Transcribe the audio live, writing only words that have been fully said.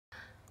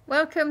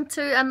Welcome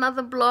to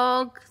another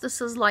blog.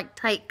 This is like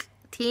take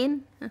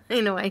 10.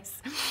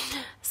 Anyways,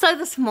 so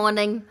this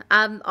morning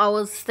I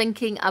was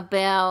thinking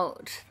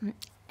about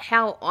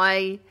how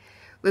I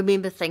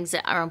remember things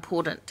that are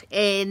important.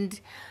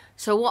 And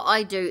so what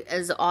I do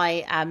is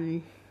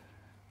I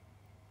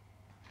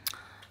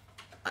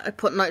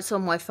put notes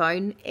on my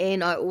phone,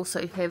 and I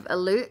also have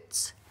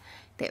alerts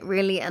that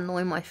really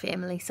annoy my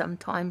family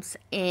sometimes.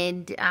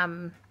 And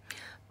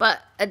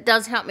but it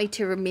does help me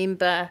to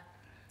remember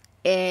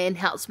and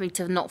helps me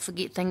to not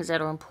forget things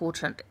that are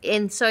important.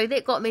 And so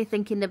that got me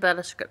thinking about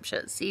a scripture.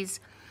 It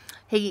says,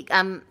 He,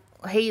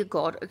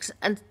 God,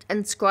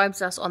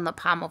 inscribes us on the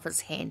palm of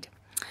His hand.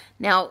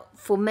 Now,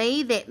 for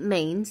me, that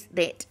means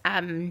that,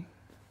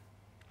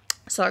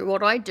 so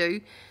what I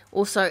do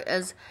also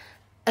is,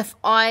 if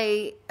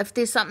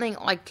there's something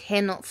I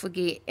cannot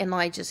forget and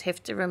I just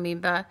have to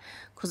remember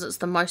because it's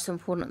the most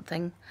important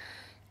thing,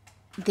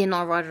 then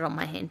I write it on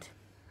my hand.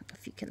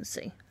 If you can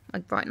see,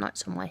 I write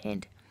notes on my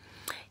hand.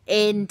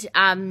 And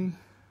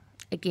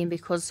again,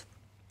 because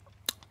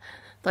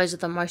those are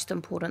the most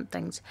important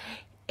things.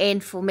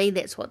 And for me,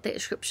 that's what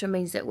that scripture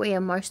means, that we are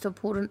most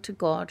important to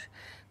God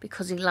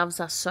because He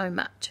loves us so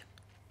much.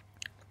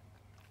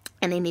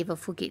 And He never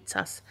forgets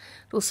us.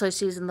 It also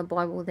says in the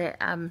Bible that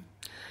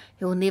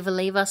He will never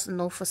leave us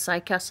nor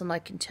forsake us. And I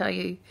can tell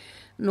you,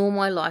 in all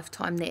my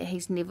lifetime, that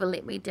He's never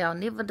let me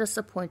down, never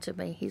disappointed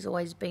me. He's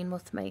always been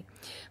with me.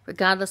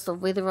 Regardless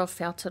of whether I've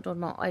felt it or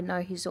not, I know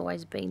He's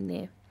always been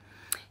there.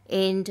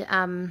 And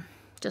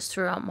just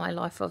throughout my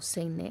life, I've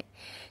seen that.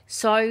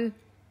 So,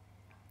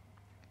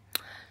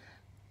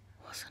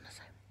 what was I going to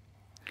say?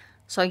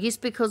 So, yes,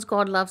 because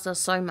God loves us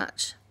so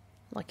much,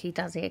 like He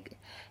does, He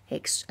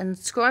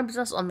inscribes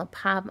us on the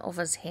palm of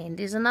His hand.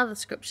 There's another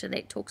scripture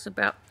that talks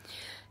about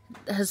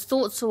His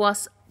thoughts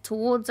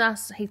towards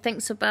us. He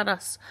thinks about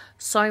us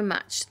so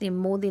much, they're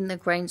more than the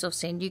grains of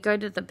sand. You go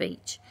to the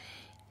beach,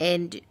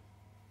 and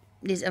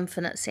there's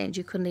infinite sand.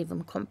 You couldn't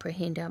even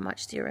comprehend how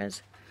much there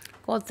is.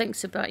 God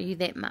thinks about you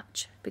that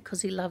much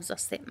because He loves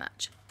us that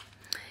much.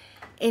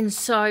 And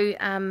so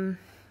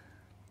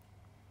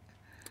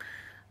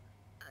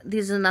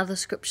there's another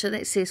scripture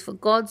that says, for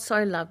God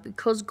so loved,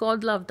 because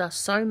God loved us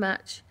so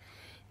much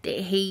that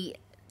He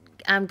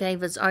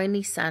gave His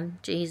only Son,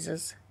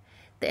 Jesus,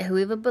 that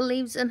whoever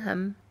believes in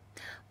Him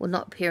will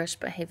not perish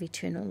but have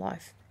eternal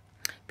life.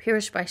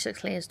 Perish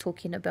basically is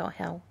talking about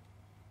hell.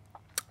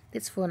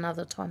 That's for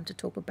another time to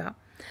talk about.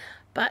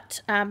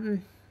 But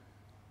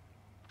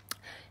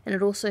and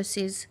it also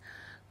says,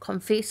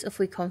 if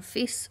we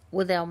confess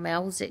with our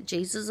mouths that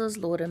Jesus is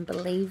Lord and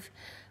believe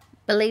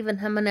in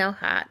Him in our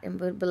heart and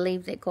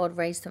believe that God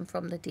raised Him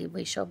from the dead,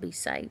 we shall be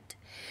saved.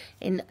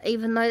 And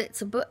even though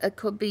it's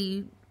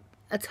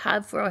it's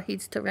hard for our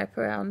heads to wrap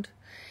around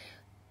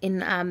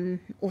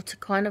or to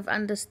kind of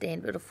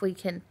understand, but if we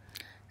can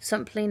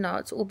simply know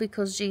it's all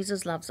because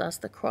Jesus loves us,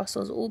 the cross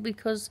was all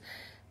because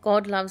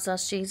God loves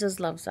us, Jesus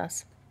loves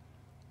us.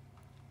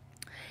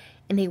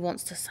 And He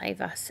wants to save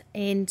us.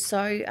 And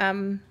so,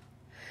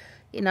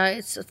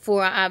 it's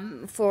for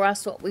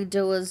us, what we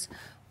do is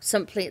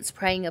simply it's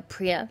praying a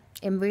prayer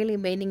and really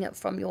meaning it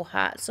from your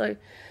heart. So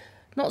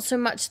not so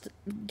much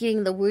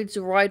getting the words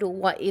right or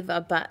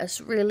whatever, but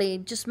it's really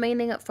just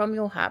meaning it from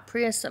your heart.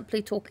 Prayer is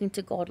simply talking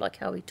to God like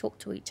how we talk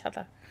to each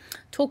other.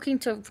 Talking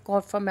to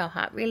God from our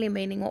heart, really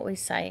meaning what we're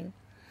saying.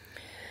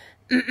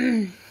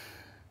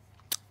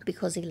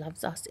 Because He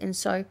loves us. And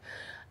so,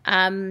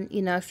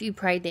 if you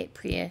pray that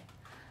prayer,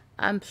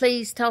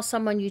 please tell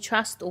someone you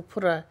trust or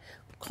put a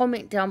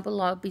comment down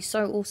below. It'd be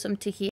so awesome to hear.